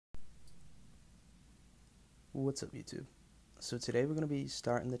What's up, YouTube? So today we're going to be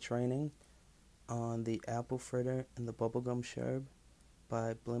starting the training on the apple fritter and the bubblegum sherb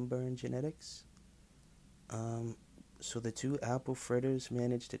by Blimburn Genetics. So the two apple fritters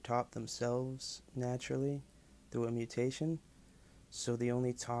managed to top themselves naturally through a mutation. So the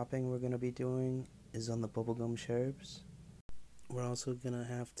only topping we're going to be doing is on the bubblegum sherbs. We're also going to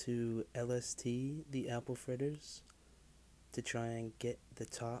have to LST the apple fritters to try and get the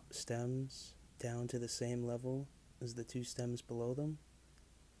top stems down to the same level as the two stems below them.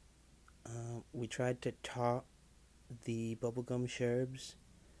 We tried to top the bubblegum sherbs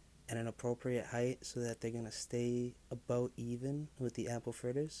at an appropriate height so that they're going to stay about even with the apple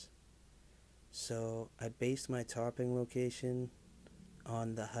fritters. So I based my topping location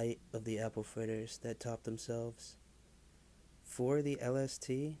on the height of the apple fritters that top themselves. For the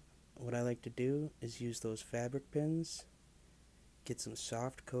LST, what I like to do is use those fabric pins, get some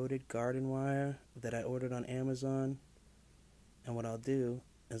soft coated garden wire that I ordered on Amazon, and what I'll do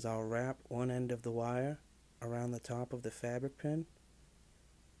is I'll wrap one end of the wire around the top of the fabric pin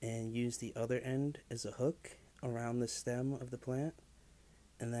and use the other end as a hook around the stem of the plant,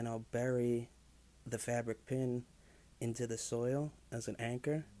 and then I'll bury the fabric pin into the soil as an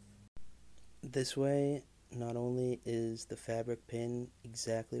anchor. This way, not only is the fabric pin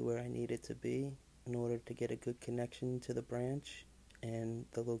exactly where I need it to be in order to get a good connection to the branch and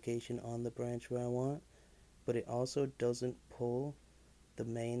the location on the branch where I want, but it also doesn't pull the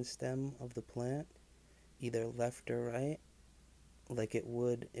main stem of the plant either left or right like it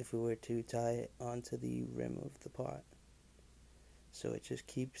would if we were to tie it onto the rim of the pot. So it just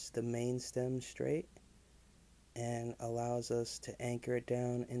keeps the main stem straight and allows us to anchor it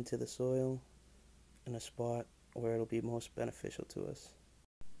down into the soil in a spot where it'll be most beneficial to us.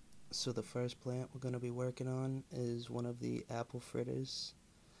 So the first plant we're going to be working on is one of the apple fritters.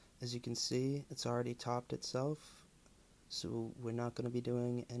 As you can see, it's already topped itself, so we're not going to be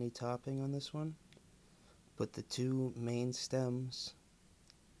doing any topping on this one. But the two main stems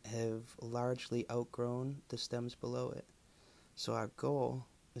have largely outgrown the stems below it. So our goal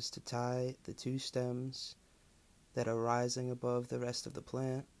is to tie the two stems that are rising above the rest of the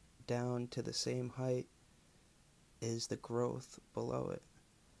plant down to the same height as the growth below it.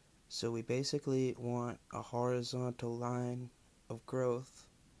 So we basically want a horizontal line of growth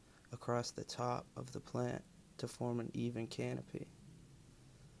across the top of the plant to form an even canopy.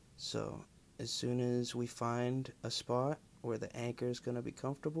 So as soon as we find a spot where the anchor is going to be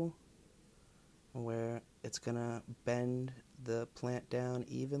comfortable, where it's going to bend the plant down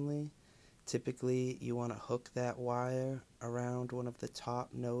evenly, typically you want to hook that wire around one of the top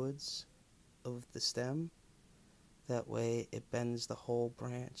nodes of the stem. That way it bends the whole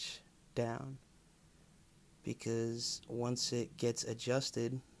branch down, because once it gets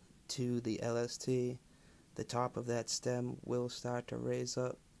adjusted to the LST, the top of that stem will start to raise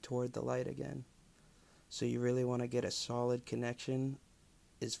up toward the light again. So you really want to get a solid connection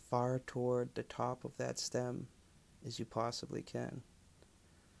as far toward the top of that stem as you possibly can.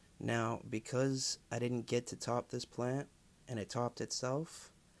 Now, because I didn't get to top this plant and it topped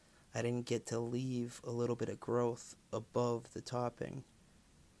itself, I didn't get to leave a little bit of growth above the topping.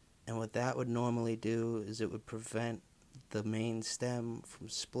 And what that would normally do is it would prevent the main stem from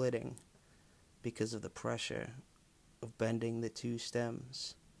splitting because of the pressure of bending the two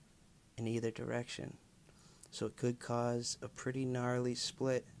stems in either direction. So it could cause a pretty gnarly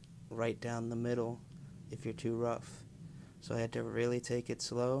split right down the middle if you're too rough. So I had to really take it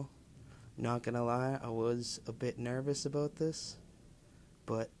slow. Not gonna lie, I was a bit nervous about this,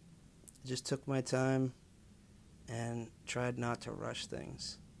 but just took my time and tried not to rush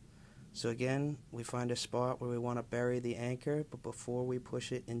things. So again, we find a spot where we want to bury the anchor, but before we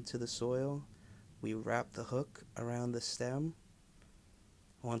push it into the soil, we wrap the hook around the stem.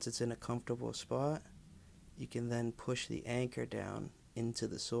 Once it's in a comfortable spot, you can then push the anchor down into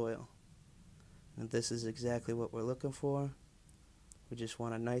the soil. And this is exactly what we're looking for. We just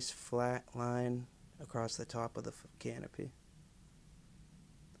want a nice flat line across the top of the canopy.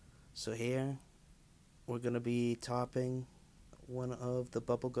 So here, we're going to be topping one of the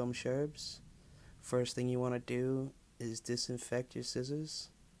bubblegum sherbs. First thing you want to do is disinfect your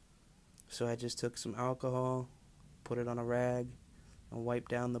scissors. So I just took some alcohol, put it on a rag, and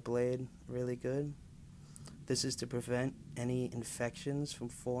wiped down the blade really good. This is to prevent any infections from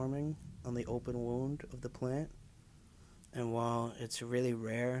forming on the open wound of the plant. And while it's really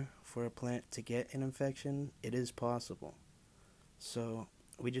rare for a plant to get an infection, it is possible. So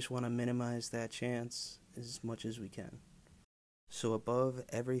we just want to minimize that chance as much as we can. So above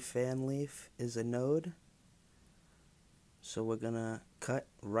every fan leaf is a node. So we're going to cut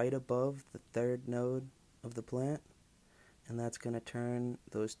right above the third node of the plant, and that's going to turn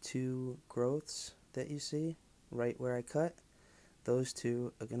those two growths that you see right where I cut, those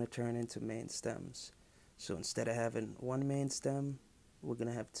two are going to turn into main stems. So instead of having one main stem, we're going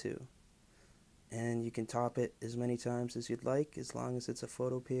to have two. And you can top it as many times as you'd like, as long as it's a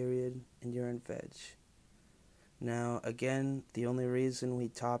photoperiod and you're in veg. Now, again, the only reason we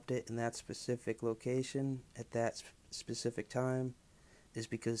topped it in that specific location at that specific time is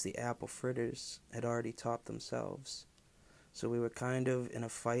because the apple fritters had already topped themselves. So we were kind of in a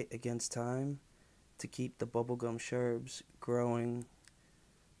fight against time to keep the bubblegum sherbs growing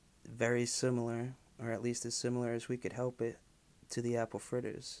very similar, or at least as similar as we could help it, to the apple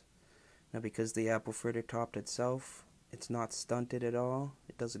fritters. Now, because the apple fritter topped itself, it's not stunted at all.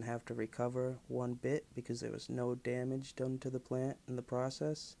 It doesn't have to recover one bit because there was no damage done to the plant in the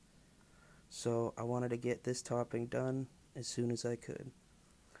process. So I wanted to get this topping done as soon as I could.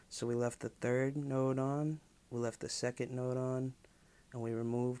 So we left the third node on, we left the second node on, and we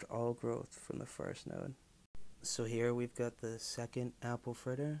removed all growth from the first node. So here we've got the second apple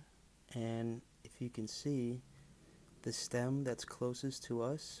fritter, and if you can see, the stem that's closest to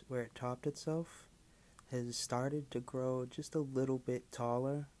us, where it topped itself, has started to grow just a little bit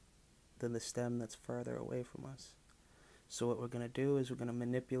taller than the stem that's farther away from us. So what we're going to do is we're going to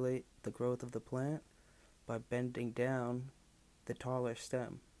manipulate the growth of the plant by bending down the taller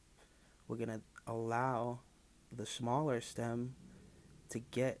stem. We're going to allow the smaller stem to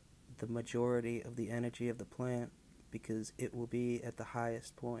get the majority of the energy of the plant because it will be at the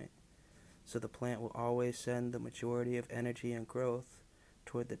highest point. So the plant will always send the majority of energy and growth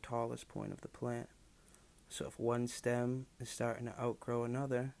toward the tallest point of the plant. So if one stem is starting to outgrow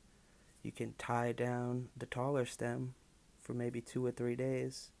another, you can tie down the taller stem for maybe 2 or 3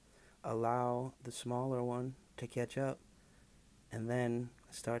 days, allow the smaller one to catch up, and then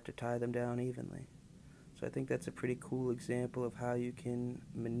start to tie them down evenly. So I think that's a pretty cool example of how you can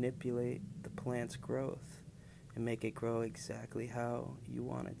manipulate the plant's growth and make it grow exactly how you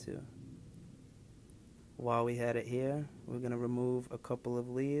want it to. While we had it here, we're going to remove a couple of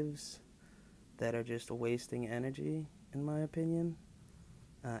leaves that are just wasting energy, in my opinion.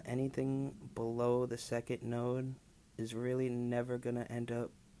 Anything below the second node is really never going to end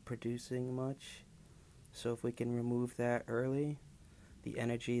up producing much. So if we can remove that early, the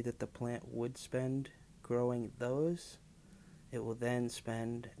energy that the plant would spend growing those, it will then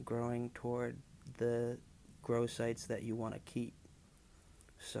spend growing toward the grow sites that you want to keep.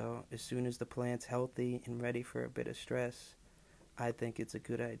 So as soon as the plant's healthy and ready for a bit of stress, I think it's a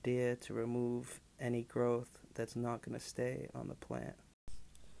good idea to remove any growth that's not going to stay on the plant.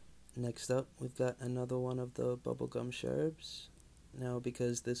 Next up, we've got another one of the bubblegum sherbs. Now,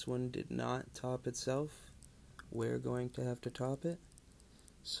 because this one did not top itself, we're going to have to top it.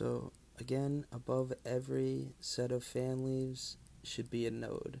 So again, above every set of fan leaves should be a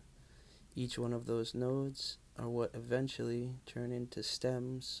node. Each one of those nodes are what eventually turn into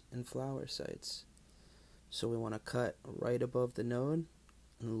stems and flower sites. So we want to cut right above the node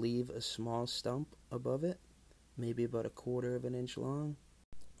and leave a small stump above it, maybe about 1/4 of an inch long.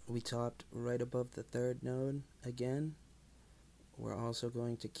 We topped right above the third node again. We're also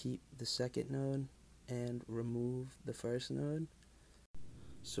going to keep the second node and remove the first node.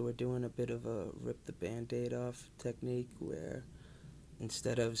 So we're doing a bit of a rip the band-aid off technique where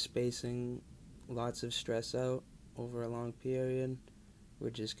instead of spacing lots of stress out over a long period, we're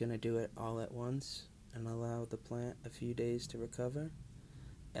just going to do it all at once and allow the plant a few days to recover.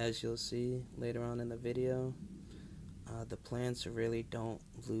 As you'll see later on in the video, the plants really don't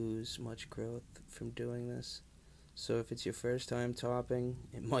lose much growth from doing this. So if it's your first time topping,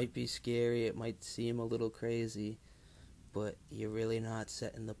 it might be scary, it might seem a little crazy, but you're really not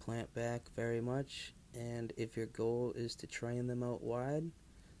setting the plant back very much. And if your goal is to train them out wide,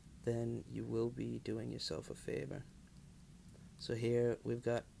 then you will be doing yourself a favor. So here we've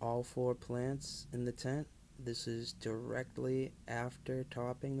got all 4 plants in the tent. This is directly after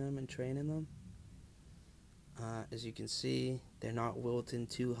topping them and training them. As you can see, they're not wilting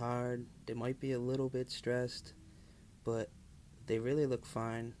too hard. They might be a little bit stressed, but they really look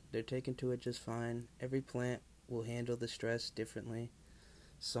fine. They're taking to it just fine. Every plant will handle the stress differently.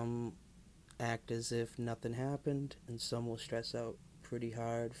 Some act as if nothing happened, and some will stress out pretty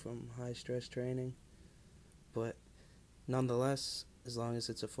hard from high stress training. But nonetheless, as long as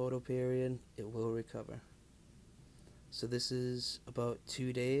it's a photo period, it will recover. So this is about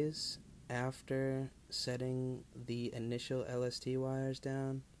 2 days after setting the initial LST wires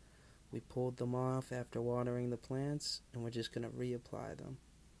down. We pulled them off after watering the plants, and we're just going to reapply them.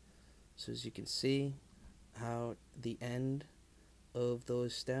 So as you can see how the end of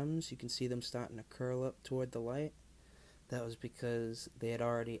those stems, you can see them starting to curl up toward the light. That was because they had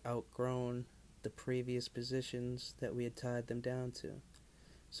already outgrown the previous positions that we had tied them down to.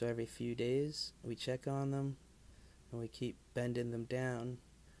 So every few days, we check on them and we keep bending them down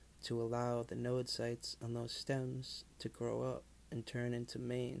to allow the node sites on those stems to grow up and turn into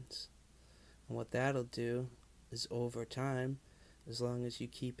mains. And what that'll do is, over time, as long as you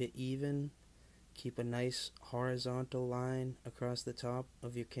keep it even, keep a nice horizontal line across the top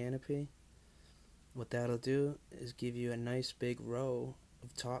of your canopy, what that'll do is give you a nice big row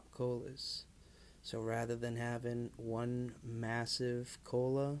of top colas. So rather than having one massive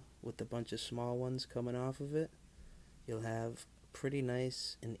cola with a bunch of small ones coming off of it, you'll have a pretty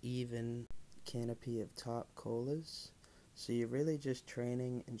nice and even canopy of top colas. So you're really just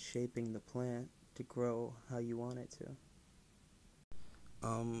training and shaping the plant to grow how you want it to.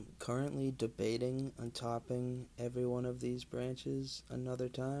 I'm currently debating on topping every one of these branches another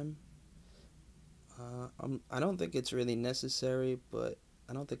time. I don't think it's really necessary, but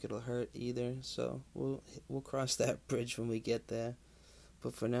I don't think it'll hurt either. So we'll cross that bridge when we get there.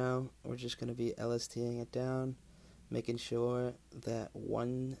 But for now, we're just going to be LSTing it down, making sure that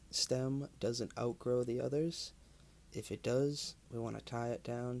one stem doesn't outgrow the others. If it does, we want to tie it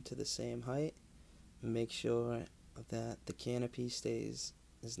down to the same height and make sure that the canopy stays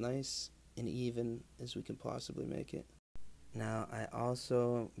as nice and even as we can possibly make it. Now, I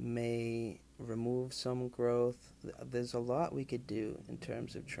also may remove some growth. There's a lot we could do in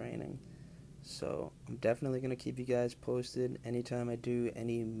terms of training. So I'm definitely going to keep you guys posted anytime I do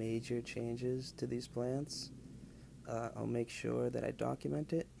any major changes to these plants. I'll make sure that I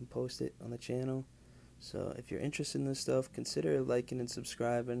document it and post it on the channel. So if you're interested in this stuff, consider liking and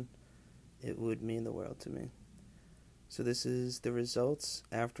subscribing. It would mean the world to me. So this is the results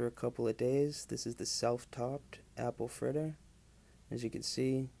after a couple of days. This is the self-topped apple fritter. As you can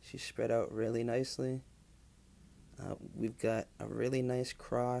see, she's spread out really nicely. We've got a really nice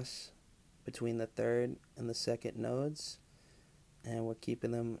cross between the third and the second nodes, and we're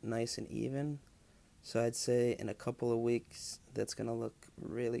keeping them nice and even. So I'd say in a couple of weeks, that's going to look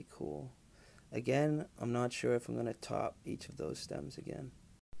really cool. Again, I'm not sure if I'm going to top each of those stems again.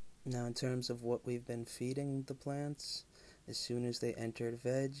 Now, in terms of what we've been feeding the plants, as soon as they entered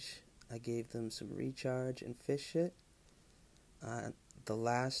veg, I gave them some recharge and fish shit. The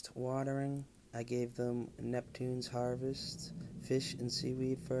last watering, I gave them Neptune's Harvest, fish and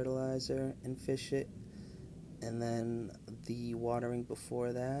seaweed fertilizer, and fish shit. And then the watering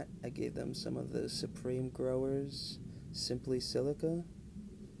before that, I gave them some of the Supreme Growers Simply Silica.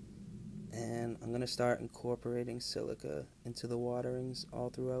 And I'm going to start incorporating silica into the waterings all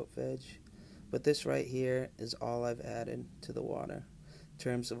throughout veg. But this right here is all I've added to the water. In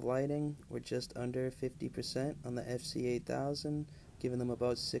terms of lighting, we're just under 50% on the FC8000, giving them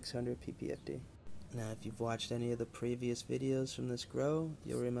about 600 ppfd. Now, if you've watched any of the previous videos from this grow,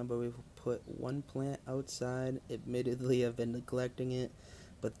 you'll remember we've put one plant outside. Admittedly, I've been neglecting it,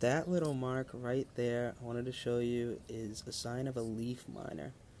 but that little mark right there, I wanted to show you, is a sign of a leaf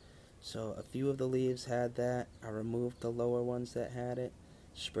miner. So a few of the leaves had that. I removed the lower ones that had it,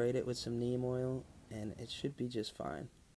 sprayed it with some neem oil, and it should be just fine.